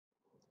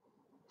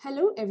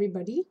Hello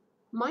everybody,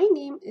 my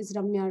name is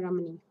Ramya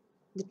Ramani.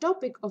 The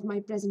topic of my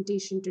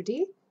presentation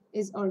today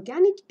is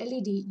organic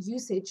LED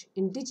usage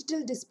in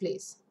digital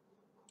displays.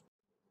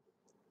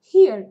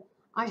 Here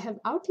I have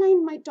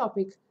outlined my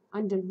topic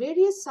under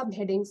various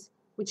subheadings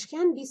which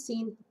can be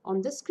seen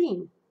on the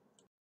screen.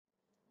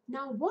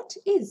 Now what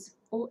is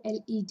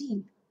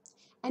OLED?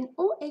 An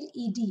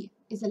OLED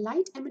is a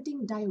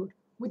light-emitting diode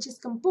which is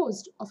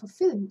composed of a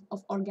film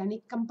of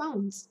organic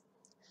compounds.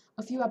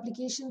 A few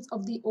applications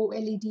of the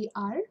OLED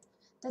are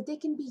that they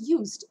can be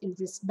used in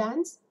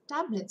wristbands,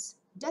 tablets,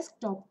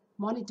 desktop,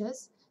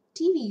 monitors,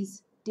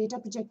 TVs, data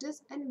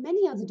projectors, and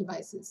many other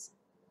devices.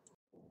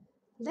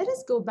 Let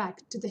us go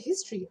back to the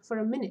history for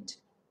a minute.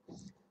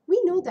 We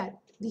know that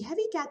the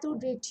heavy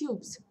cathode ray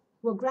tubes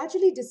were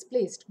gradually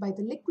displaced by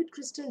the liquid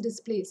crystal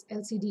displays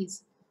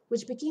LCDs,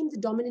 which became the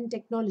dominant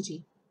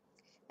technology.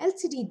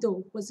 LCD,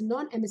 though, was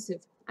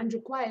non-emissive and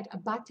required a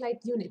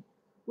backlight unit,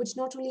 which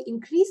not only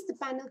increased the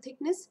panel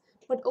thickness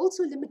but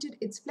also limited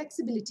its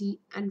flexibility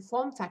and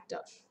form factor.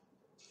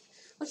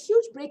 A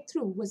huge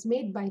breakthrough was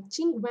made by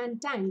Ching Van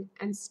Tang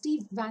and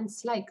Steve Van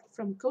Slyke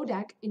from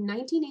Kodak in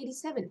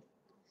 1987.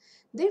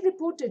 They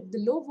reported the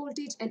low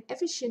voltage and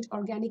efficient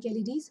organic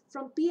LEDs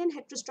from PN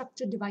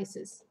heterostructure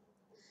devices.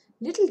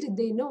 Little did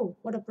they know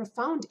what a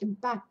profound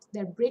impact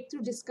their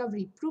breakthrough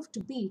discovery proved to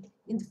be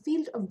in the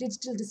field of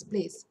digital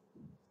displays.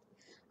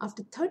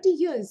 After 30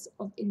 years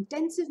of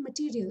intensive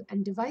material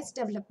and device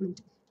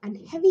development and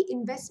heavy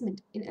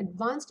investment in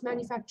advanced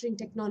manufacturing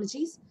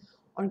technologies,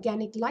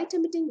 organic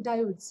light-emitting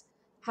diodes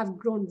have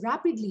grown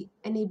rapidly,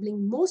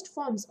 enabling most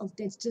forms of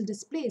digital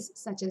displays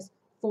such as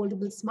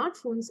foldable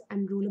smartphones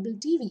and rollable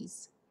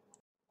TVs.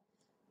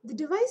 The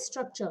device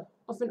structure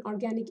of an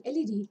organic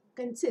LED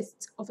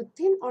consists of a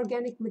thin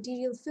organic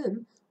material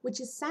film which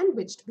is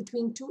sandwiched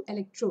between two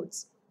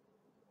electrodes.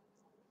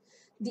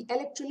 The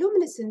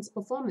electroluminescence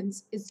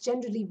performance is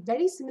generally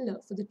very similar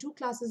for the two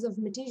classes of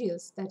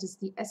materials, that is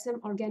the SM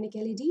organic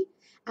LED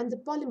and the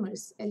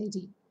polymers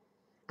LED.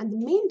 And the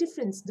main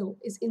difference, though,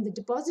 is in the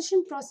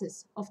deposition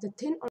process of the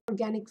thin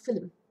organic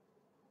film.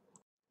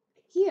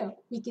 Here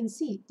we can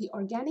see the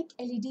organic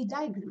LED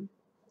diagram.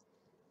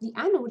 The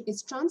anode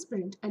is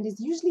transparent and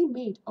is usually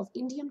made of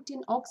indium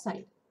tin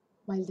oxide,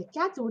 while the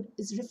cathode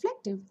is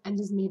reflective and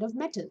is made of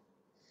metal.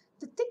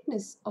 The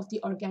thickness of the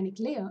organic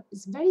layer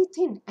is very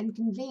thin and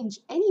can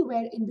range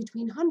anywhere in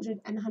between 100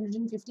 and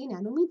 150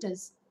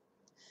 nanometers.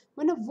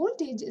 When a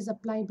voltage is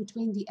applied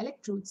between the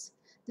electrodes,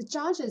 the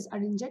charges are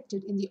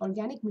injected in the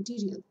organic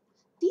material.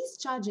 These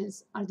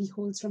charges are the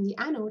holes from the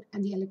anode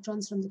and the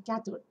electrons from the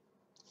cathode.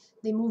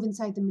 They move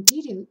inside the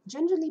material,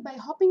 generally by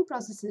hopping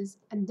processes,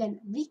 and then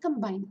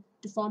recombine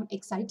to form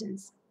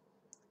excitons.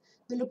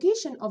 The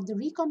location of the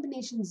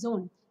recombination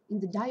zone in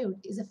the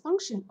diode is a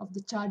function of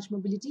the charge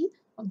mobility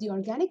of the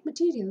organic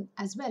material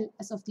as well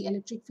as of the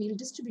electric field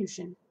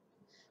distribution.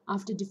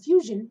 After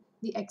diffusion,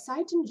 the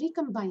exciton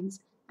recombines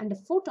and a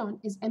photon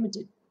is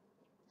emitted.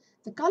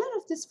 The color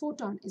of this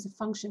photon is a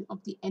function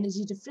of the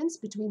energy difference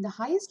between the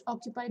highest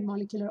occupied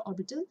molecular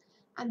orbital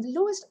and the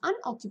lowest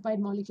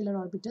unoccupied molecular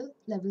orbital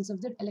levels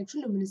of the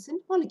electroluminescent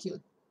molecule.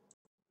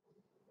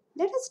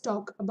 Let us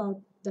talk about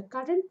the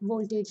current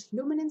voltage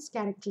luminance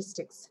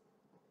characteristics.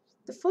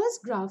 The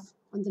first graph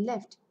on the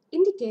left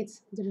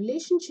indicates the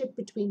relationship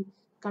between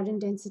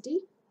current density,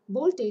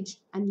 voltage,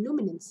 and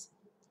luminance.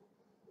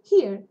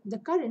 Here, the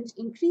current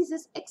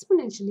increases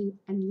exponentially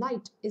and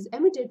light is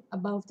emitted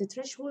above the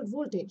threshold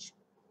voltage.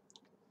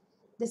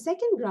 The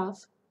second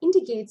graph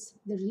indicates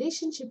the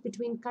relationship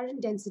between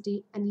current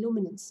density and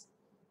luminance.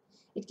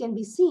 It can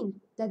be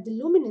seen that the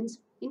luminance,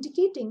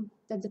 indicating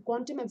that the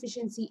quantum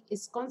efficiency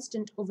is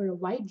constant over a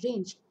wide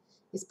range,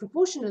 is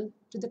proportional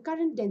to the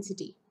current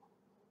density.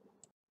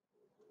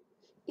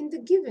 In the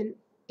given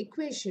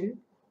equation,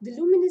 the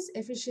luminous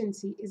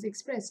efficiency is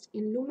expressed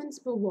in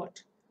lumens per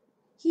watt.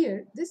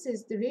 Here, this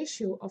is the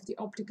ratio of the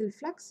optical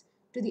flux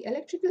to the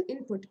electrical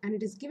input, and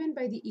it is given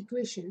by the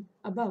equation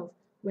above,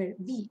 where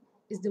V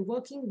is the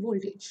working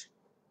voltage.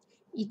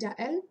 Eta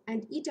L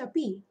and eta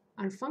P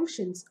are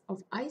functions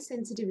of eye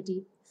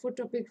sensitivity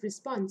photopic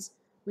response,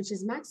 which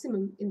is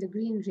maximum in the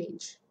green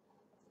range.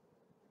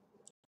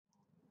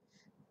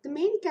 The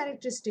main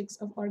characteristics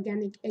of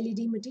organic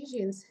LED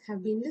materials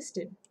have been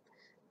listed.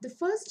 The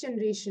first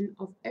generation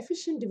of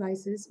efficient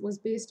devices was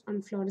based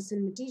on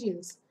fluorescent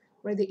materials,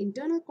 where the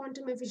internal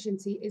quantum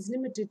efficiency is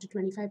limited to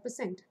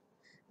 25%.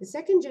 The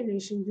second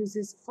generation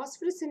uses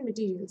phosphorescent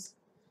materials,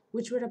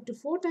 which were up to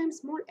 4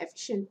 times more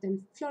efficient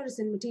than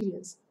fluorescent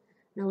materials.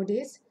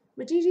 Nowadays,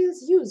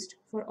 materials used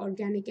for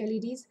organic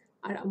LEDs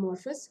are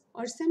amorphous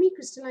or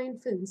semi-crystalline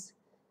films.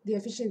 The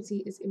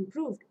efficiency is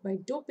improved by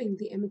doping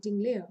the emitting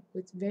layer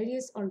with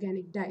various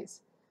organic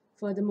dyes.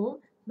 Furthermore,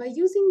 by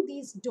using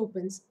these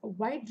dopants, a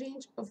wide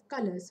range of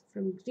colors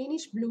from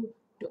greenish blue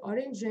to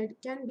orange red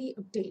can be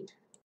obtained.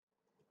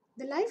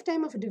 The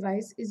lifetime of a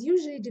device is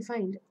usually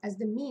defined as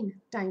the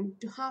mean time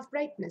to half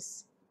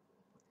brightness.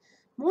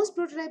 Most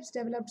prototypes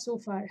developed so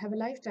far have a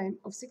lifetime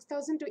of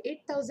 6,000 to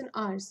 8,000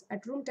 hours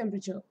at room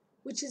temperature,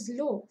 which is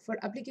low for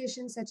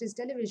applications such as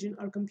television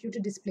or computer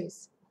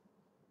displays.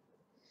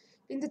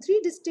 In the three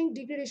distinct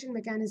degradation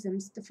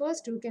mechanisms, the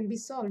first two can be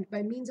solved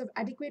by means of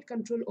adequate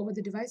control over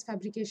the device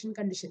fabrication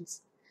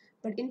conditions.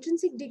 But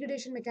intrinsic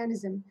degradation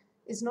mechanism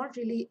is not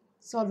really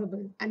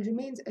solvable and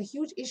remains a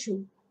huge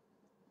issue,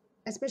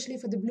 especially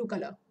for the blue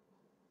color.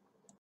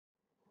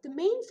 The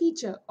main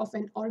feature of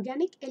an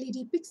organic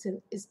LED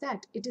pixel is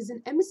that it is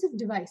an emissive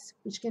device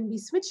which can be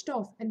switched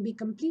off and be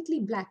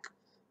completely black,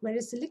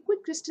 whereas a liquid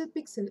crystal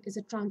pixel is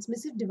a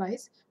transmissive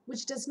device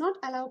which does not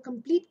allow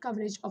complete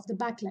coverage of the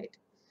backlight.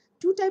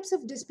 Two types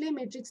of display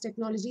matrix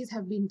technologies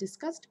have been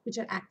discussed, which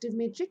are active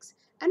matrix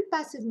and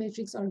passive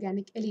matrix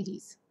organic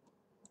LEDs.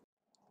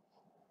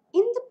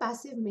 In the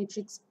passive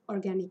matrix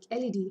organic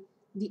LED,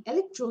 the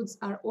electrodes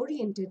are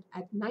oriented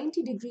at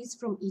 90 degrees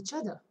from each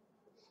other.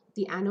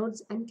 The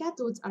anodes and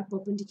cathodes are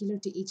perpendicular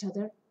to each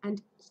other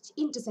and each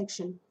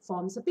intersection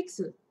forms a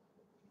pixel.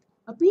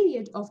 A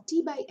period of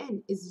T by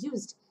N is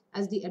used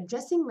as the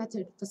addressing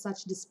method for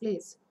such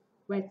displays,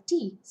 where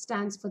T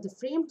stands for the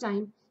frame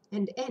time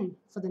and N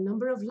for the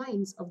number of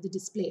lines of the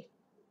display.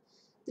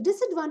 The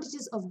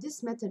disadvantages of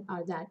this method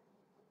are that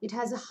it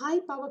has a high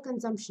power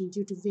consumption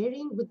due to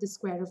varying with the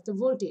square of the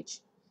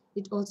voltage.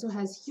 It also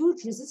has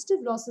huge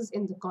resistive losses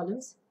in the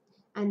columns,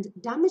 and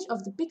damage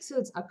of the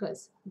pixels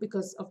occurs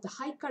because of the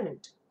high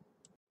current.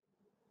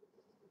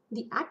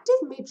 The active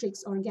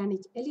matrix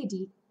organic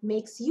LED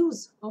makes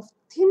use of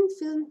thin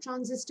film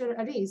transistor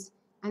arrays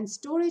and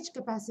storage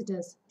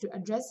capacitors to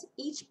address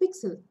each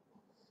pixel.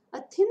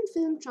 A thin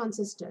film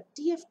transistor,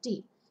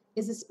 TFT,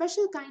 is a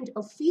special kind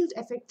of field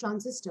effect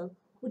transistor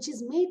which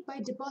is made by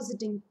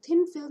depositing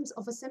thin films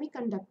of a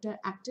semiconductor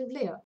active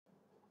layer.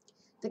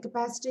 The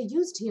capacitor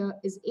used here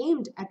is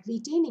aimed at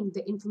retaining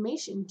the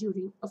information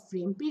during a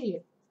frame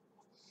period.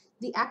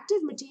 The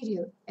active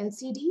material,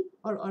 LCD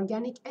or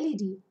organic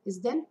LED, is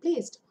then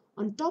placed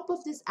on top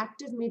of this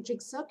active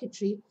matrix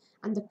circuitry,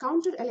 and the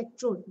counter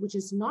electrode, which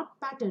is not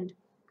patterned,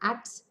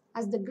 acts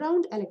as the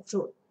ground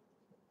electrode.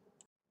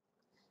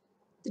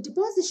 The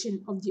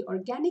deposition of the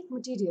organic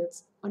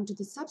materials onto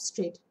the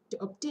substrate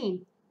to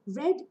obtain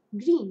red,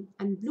 green,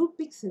 and blue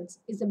pixels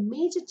is a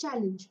major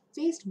challenge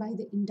faced by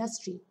the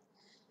industry.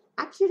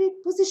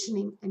 Accurate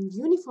positioning and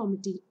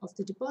uniformity of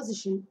the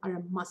deposition are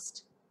a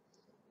must.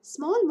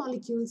 Small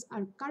molecules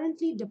are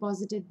currently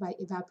deposited by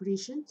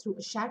evaporation through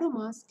a shadow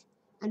mask,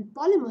 and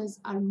polymers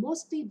are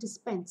mostly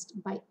dispensed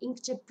by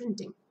inkjet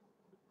printing.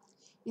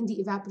 In the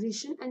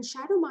evaporation and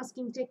shadow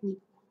masking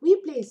technique, we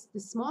place the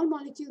small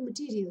molecule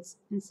materials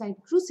inside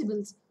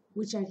crucibles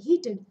which are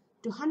heated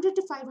to 100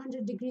 to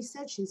 500 degrees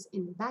Celsius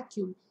in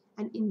vacuum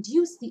and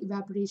induce the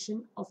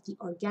evaporation of the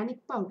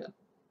organic powder.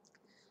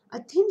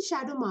 A thin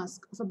shadow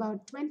mask of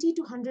about 20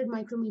 to 100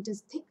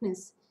 micrometers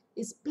thickness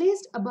is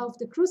placed above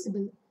the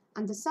crucible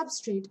and the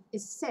substrate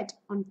is set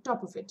on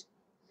top of it.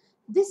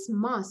 This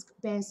mask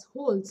bears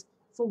holes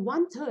for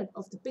 1/3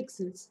 of the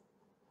pixels.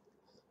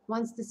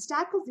 Once the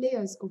stack of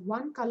layers of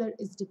one color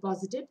is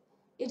deposited,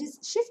 it is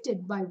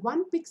shifted by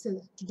 1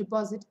 pixel to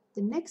deposit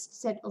the next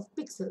set of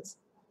pixels.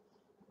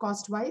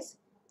 Cost-wise,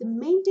 the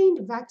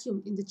maintained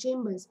vacuum in the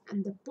chambers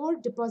and the poor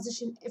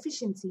deposition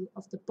efficiency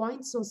of the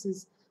point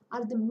sources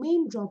are the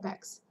main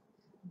drawbacks,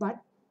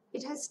 but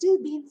it has still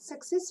been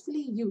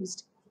successfully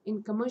used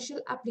in commercial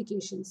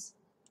applications.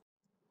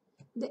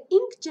 The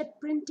inkjet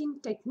printing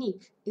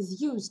technique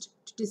is used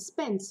to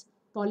dispense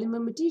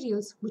polymer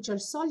materials which are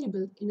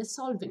soluble in a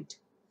solvent.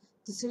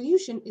 The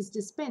solution is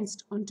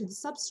dispensed onto the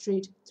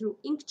substrate through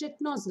inkjet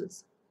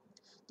nozzles.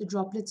 The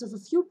droplets of a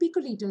few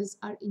picoliters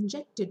are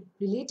injected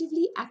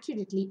relatively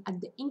accurately at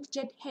the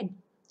inkjet head.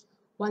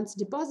 Once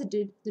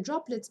deposited, the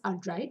droplets are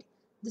dried,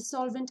 the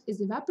solvent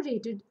is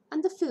evaporated,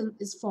 and the film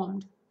is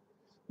formed.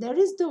 There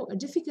is, though, a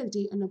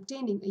difficulty in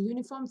obtaining a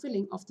uniform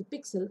filling of the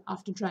pixel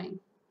after drying.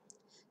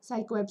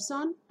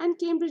 Epson and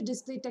Cambridge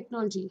Display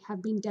Technology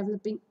have been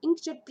developing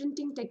inkjet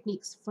printing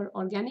techniques for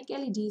organic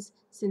LEDs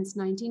since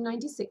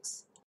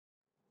 1996.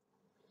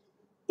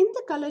 In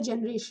the color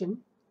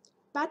generation,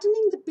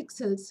 patterning the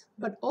pixels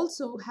but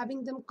also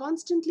having them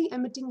constantly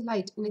emitting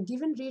light in a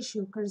given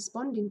ratio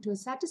corresponding to a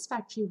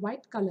satisfactory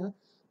white color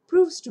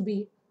proves to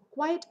be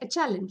quite a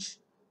challenge.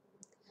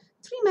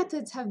 Three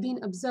methods have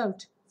been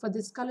observed for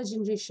this color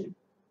generation.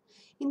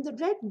 In the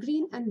red,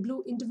 green, and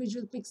blue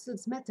individual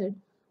pixels method,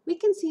 we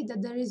can see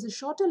that there is a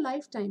shorter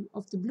lifetime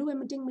of the blue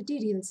emitting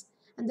materials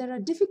and there are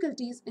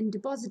difficulties in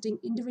depositing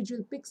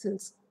individual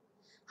pixels.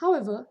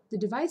 However, the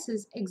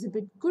devices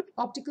exhibit good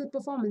optical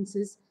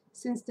performances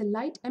since the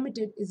light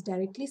emitted is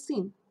directly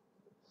seen.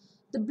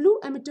 The blue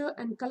emitter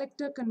and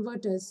collector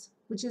converters,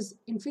 which is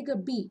in figure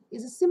B,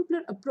 is a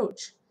simpler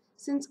approach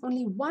since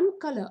only one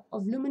color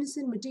of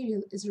luminescent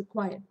material is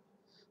required.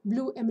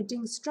 Blue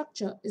emitting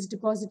structure is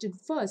deposited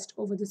first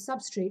over the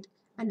substrate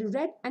and a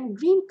red and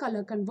green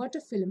color converter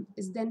film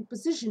is then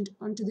positioned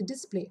onto the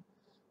display.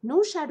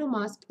 No shadow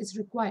mask is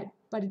required,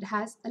 but it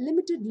has a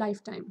limited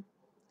lifetime.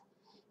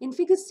 In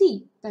figure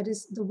C, that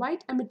is the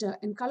white emitter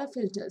and color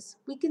filters,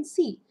 we can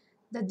see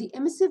that the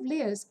emissive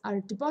layers are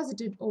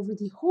deposited over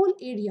the whole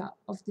area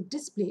of the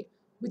display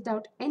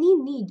without any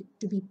need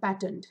to be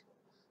patterned.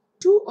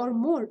 Two or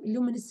more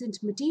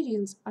luminescent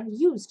materials are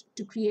used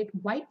to create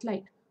white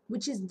light,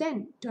 which is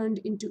then turned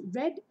into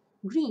red,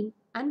 green,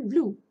 and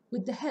blue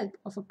with the help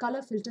of a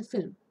color filter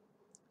film.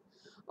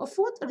 A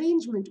fourth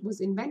arrangement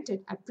was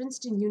invented at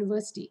Princeton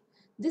University.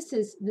 This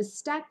is the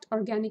stacked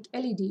organic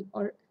LED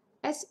or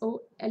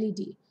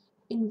SOLED,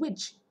 in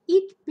which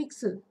each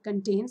pixel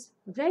contains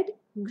red,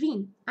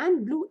 green,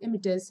 and blue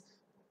emitters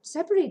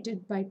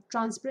separated by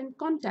transparent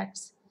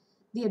contacts.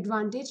 The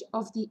advantage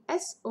of the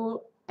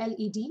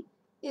SOLED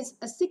is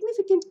a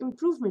significant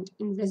improvement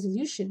in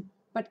resolution,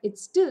 but it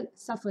still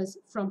suffers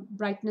from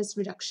brightness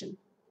reduction.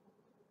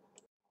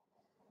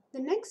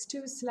 The next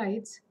two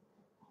slides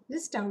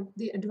list out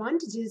the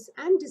advantages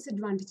and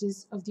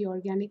disadvantages of the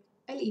organic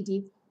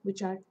LED,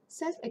 which are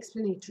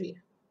self-explanatory.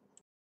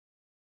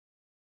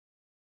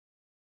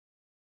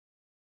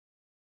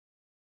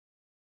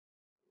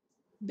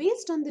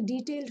 Based on the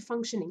detailed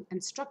functioning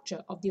and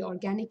structure of the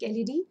organic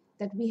LED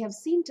that we have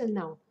seen till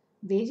now,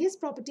 various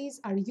properties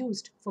are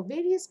used for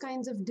various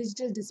kinds of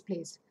digital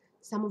displays.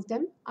 Some of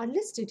them are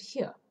listed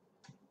here.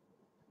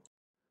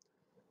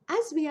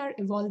 As we are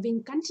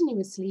evolving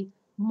continuously,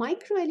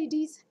 micro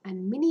LEDs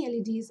and mini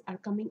LEDs are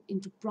coming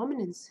into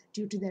prominence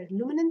due to their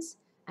luminance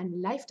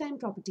and lifetime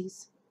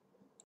properties.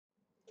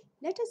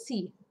 Let us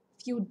see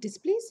few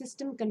display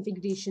system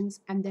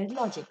configurations and their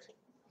logic.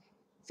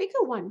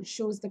 Figure 1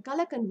 shows the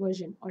color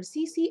conversion or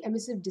CC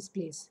emissive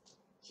displays.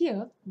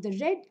 Here, the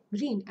red,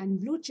 green and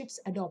blue chips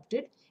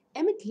adopted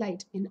emit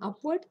light in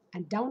upward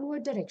and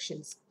downward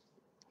directions.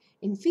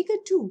 In Figure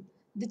 2,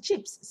 the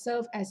chips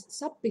serve as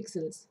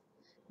subpixels.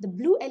 The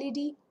blue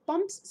LED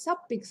pumps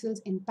subpixels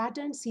in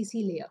patterned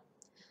CC layer.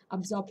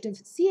 Absorptive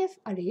CF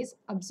arrays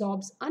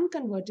absorbs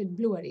unconverted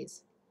blue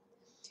arrays.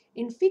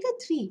 In Figure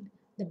 3,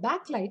 the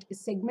backlight is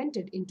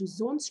segmented into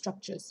zone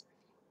structures.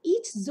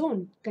 Each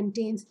zone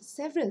contains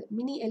several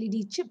mini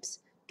LED chips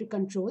to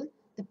control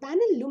the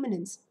panel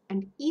luminance,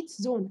 and each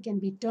zone can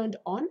be turned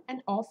on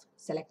and off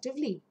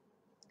selectively.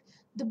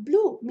 The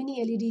blue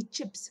mini LED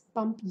chips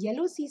pump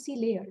yellow CC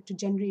layer to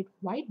generate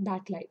white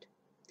backlight,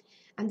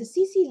 and the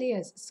CC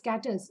layers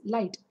scatters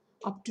light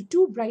up to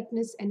 2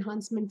 brightness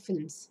enhancement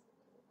films.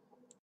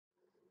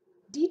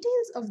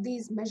 Details of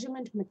these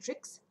measurement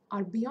metrics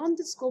are beyond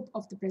the scope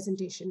of the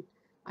presentation.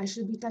 I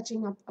shall be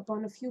touching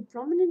upon a few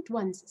prominent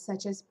ones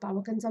such as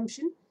power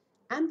consumption,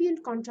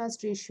 ambient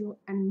contrast ratio,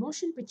 and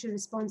motion picture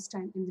response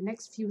time in the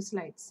next few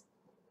slides.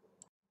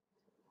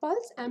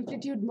 Pulse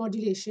amplitude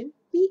modulation,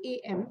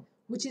 PAM,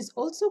 which is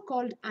also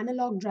called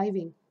analog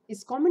driving,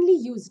 is commonly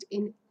used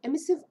in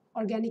emissive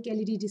organic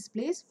LED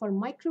displays for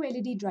micro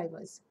LED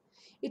drivers.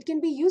 It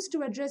can be used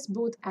to address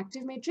both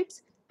active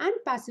matrix and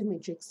passive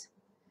matrix.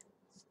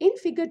 In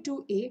Figure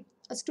 2a,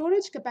 a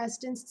storage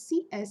capacitance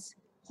CS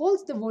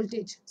holds the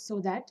voltage so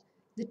that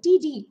the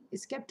TD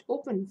is kept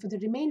open for the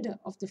remainder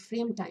of the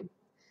frame time.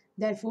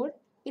 Therefore,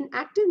 in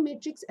active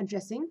matrix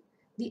addressing,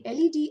 the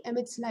LED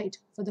emits light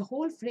for the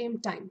whole frame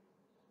time.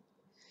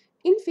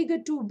 In Figure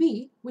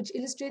 2b, which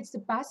illustrates the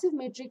passive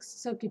matrix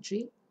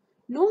circuitry,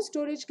 no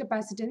storage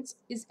capacitance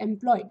is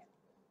employed.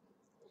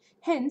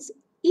 Hence,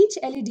 each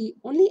LED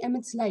only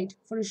emits light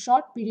for a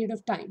short period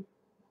of time.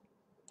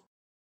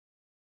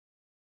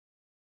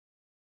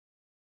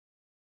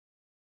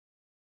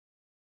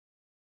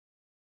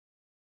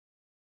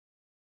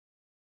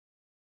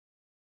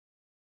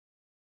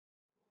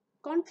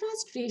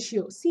 Contrast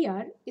ratio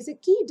 (CR) is a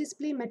key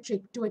display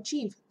metric to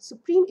achieve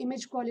supreme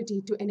image quality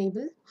to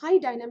enable high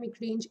dynamic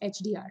range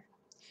HDR.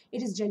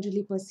 It is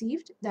generally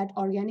perceived that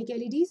organic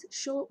LEDs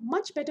show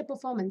much better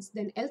performance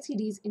than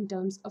LCDs in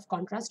terms of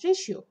contrast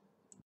ratio.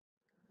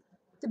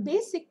 The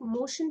basic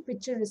motion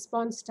picture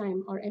response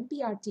time or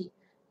MPRT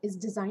is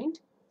designed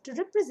to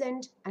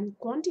represent and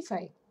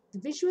quantify the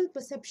visual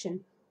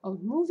perception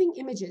of moving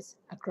images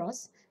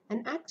across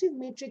an active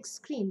matrix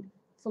screen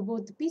for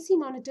both the PC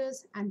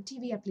monitors and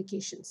TV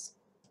applications.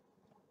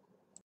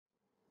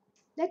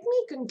 Let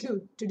me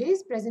conclude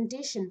today's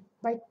presentation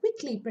by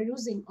quickly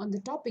perusing on the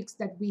topics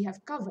that we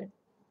have covered.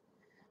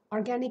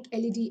 Organic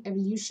LED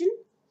evolution,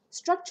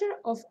 structure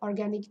of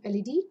organic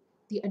LED,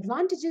 the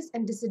advantages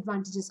and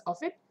disadvantages of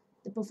it,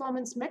 the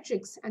performance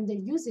metrics and their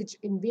usage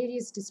in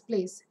various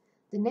displays,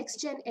 the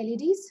next-gen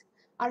LEDs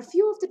are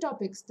few of the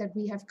topics that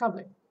we have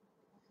covered.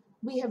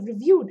 We have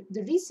reviewed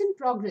the recent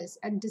progress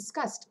and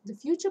discussed the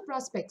future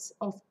prospects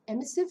of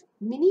emissive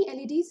mini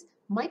LEDs,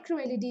 micro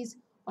LEDs,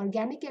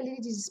 organic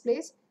LED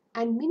displays,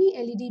 and mini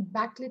LED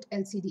backlit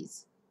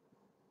LCDs.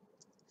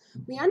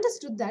 We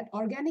understood that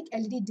organic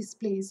LED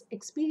displays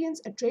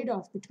experience a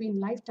trade-off between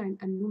lifetime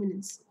and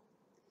luminance.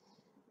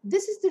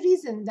 This is the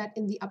reason that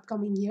in the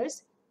upcoming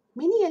years,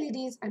 mini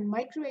LEDs and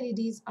micro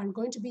LEDs are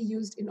going to be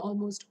used in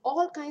almost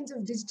all kinds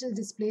of digital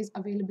displays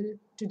available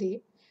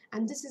today,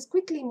 and this is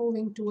quickly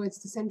moving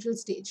towards the central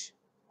stage.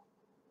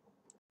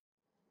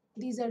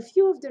 These are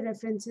few of the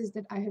references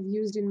that I have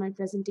used in my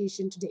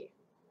presentation today.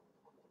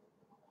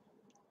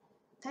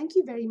 Thank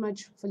you very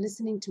much for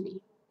listening to me.